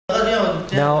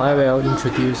Now I will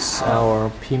introduce our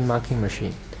pin marking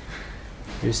machine.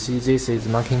 You see, this is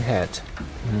marking head.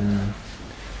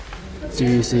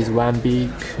 This is one big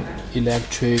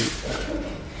electric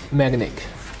magnet.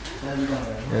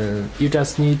 You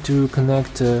just need to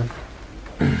connect the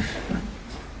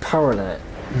power line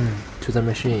to the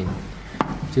machine.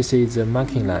 This is the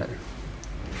marking line.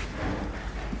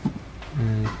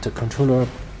 The controller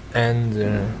and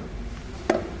the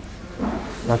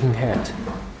marking head.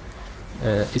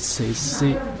 It's 6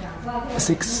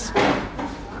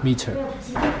 meters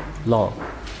long,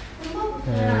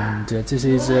 and this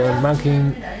is a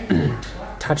marking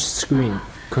touch screen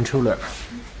controller.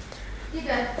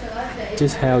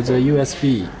 This has a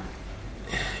USB.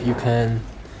 You can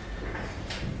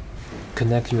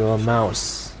connect your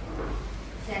mouse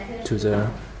to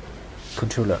the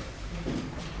controller,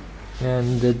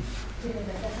 and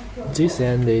this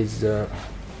end is the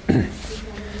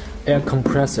air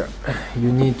compressor.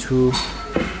 You need to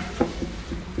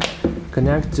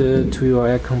connect to your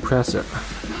air compressor.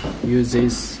 Use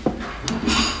this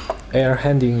air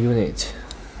handling unit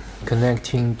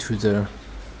connecting to the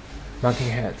marking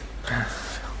head.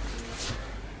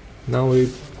 Now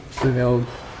we will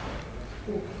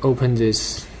open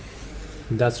this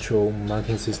industrial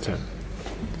marking system,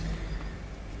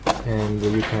 and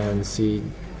you can see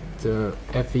the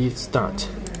FE start.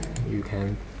 You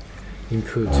can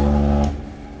input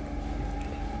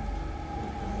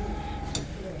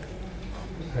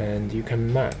and you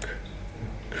can mark,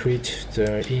 create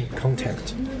the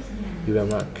contact you will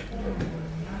mark.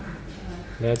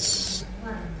 Let's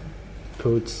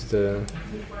put the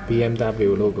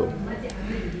BMW logo.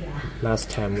 Last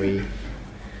time we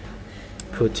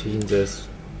put in the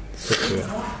software.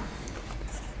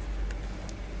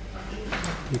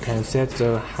 You can set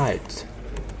the height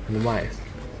and width.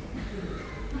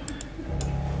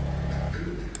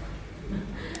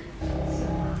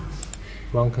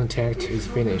 One contact is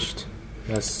finished.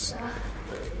 Let's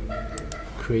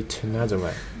create another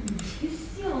one.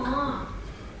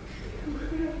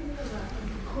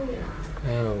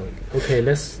 Okay,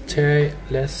 let's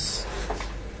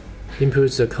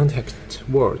input the contact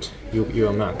word you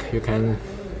will mark. You can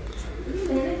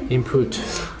input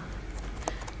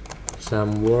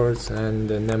some words and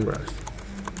numbers.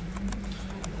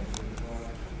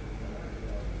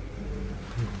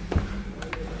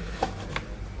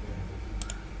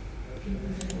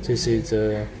 This is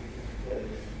the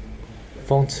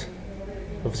font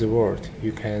of the word.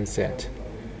 You can set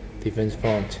different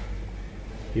font.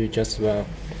 You just will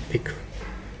pick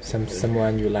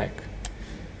someone you like.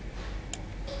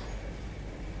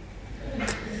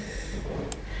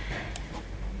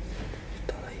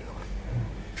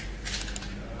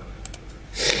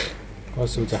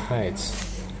 Also the height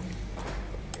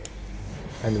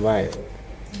and width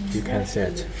you can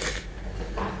set.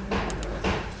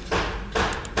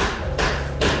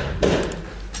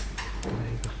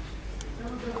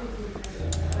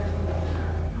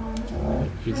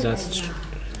 You just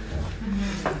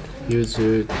use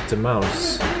the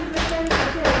mouse.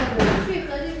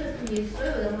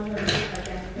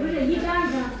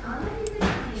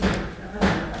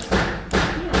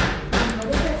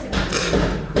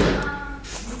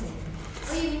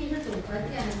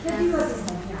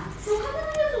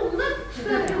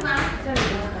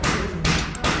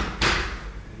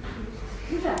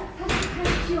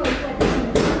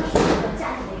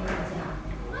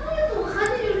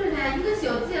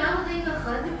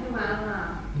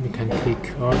 You can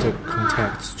click all the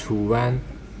contacts to one.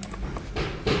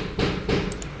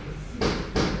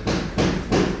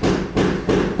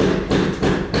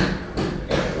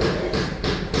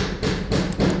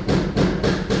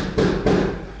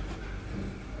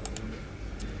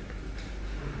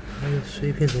还有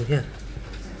水平走线，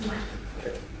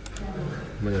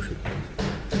没有水平。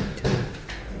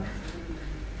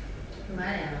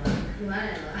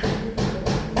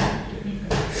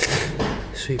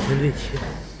水平对齐，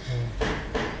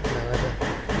拿着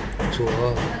左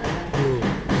右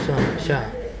上下，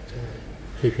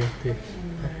水平对，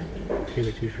这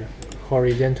个就是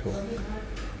horizontal，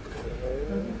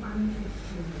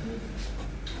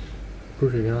 不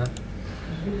是水平啊，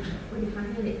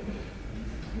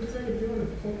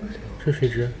这垂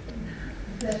直。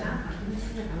不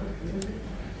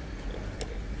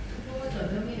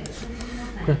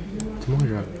是，怎么回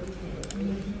事？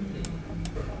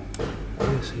这个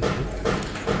水平。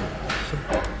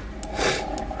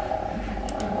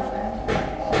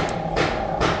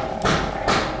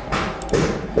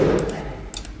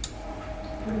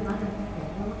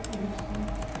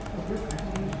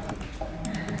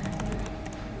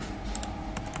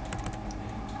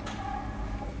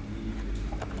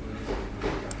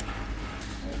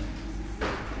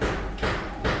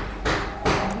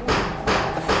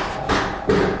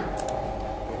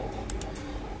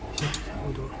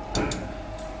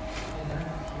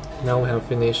Now we have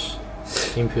finished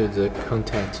input the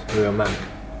content real mark.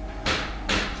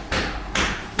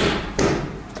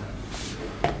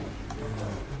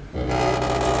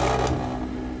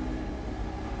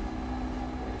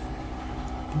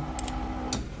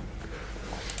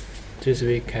 This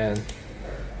we can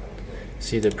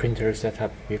see the printer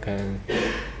setup. You can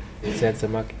set the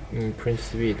marking print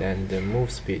speed and the move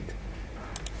speed.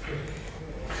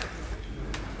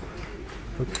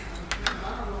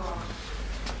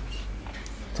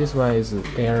 This one is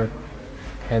air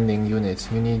handling unit.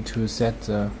 You need to set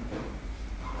the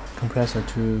compressor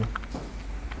to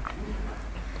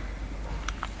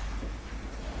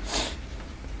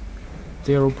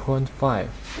 0.5,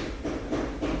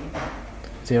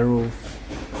 0.4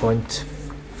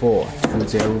 to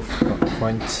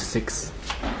 0.6.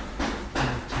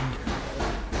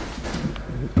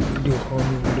 6毫米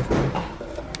5毫米。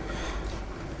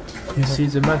 You see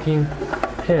the marking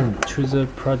pen to the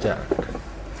product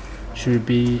should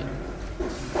be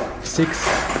 6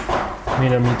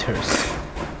 millimeters.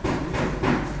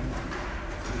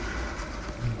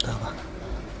 大吧。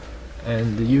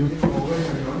 And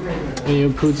when you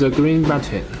put the green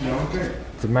button,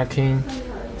 the marking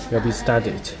will be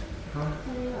started.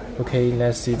 Okay,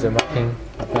 let's see the marking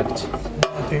effect.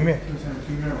 对面。